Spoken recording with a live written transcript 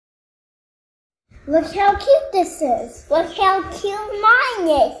Look how cute this is. Look how cute mine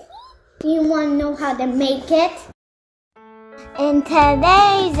is. You want to know how to make it? In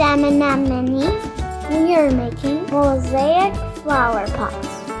today's M&M Mini, we are making Mosaic Flower Pots.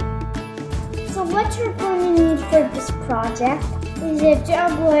 So what you're going to need for this project is a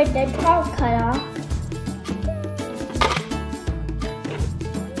jug with the top cut off,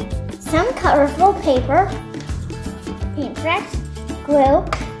 some colorful paper, paintbrush, glue,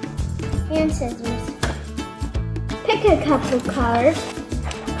 and scissors. Pick a couple colors: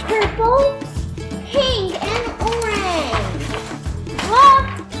 purple, pink, and orange. Look!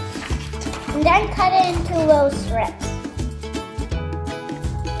 And then cut it into little strips.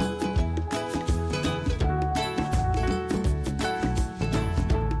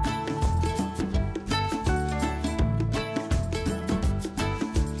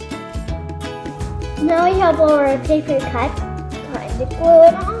 Now we have our paper cut. Time to glue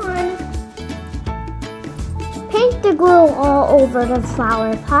it on. Paint the glue all over the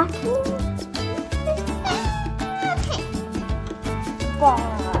flower pot.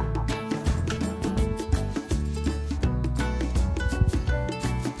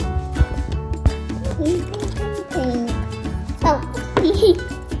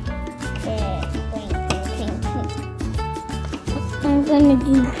 I'm gonna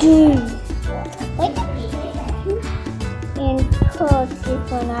do this. And put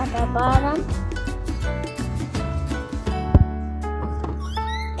this one at the bottom.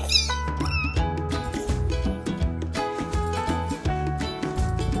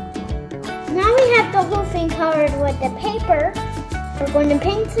 Now we have the whole thing covered with the paper. We're going to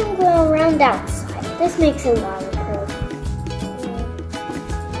paint some glue around the outside. This makes it waterproof.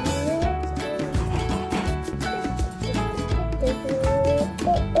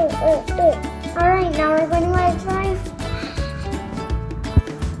 Alright, now we're going to let it dry.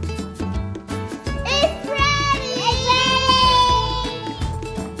 It's ready!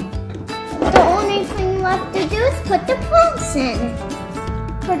 The only thing left to do is put the plants in.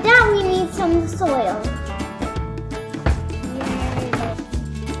 For that, we need some soil.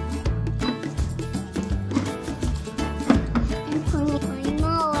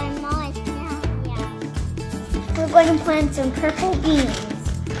 We're going to plant some purple beans.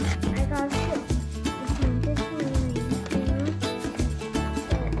 I got two.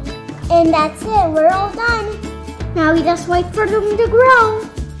 And that's it. We're all done. Now we just wait for them to grow.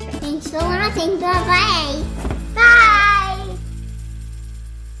 Thanks for watching. Bye-bye. Bye.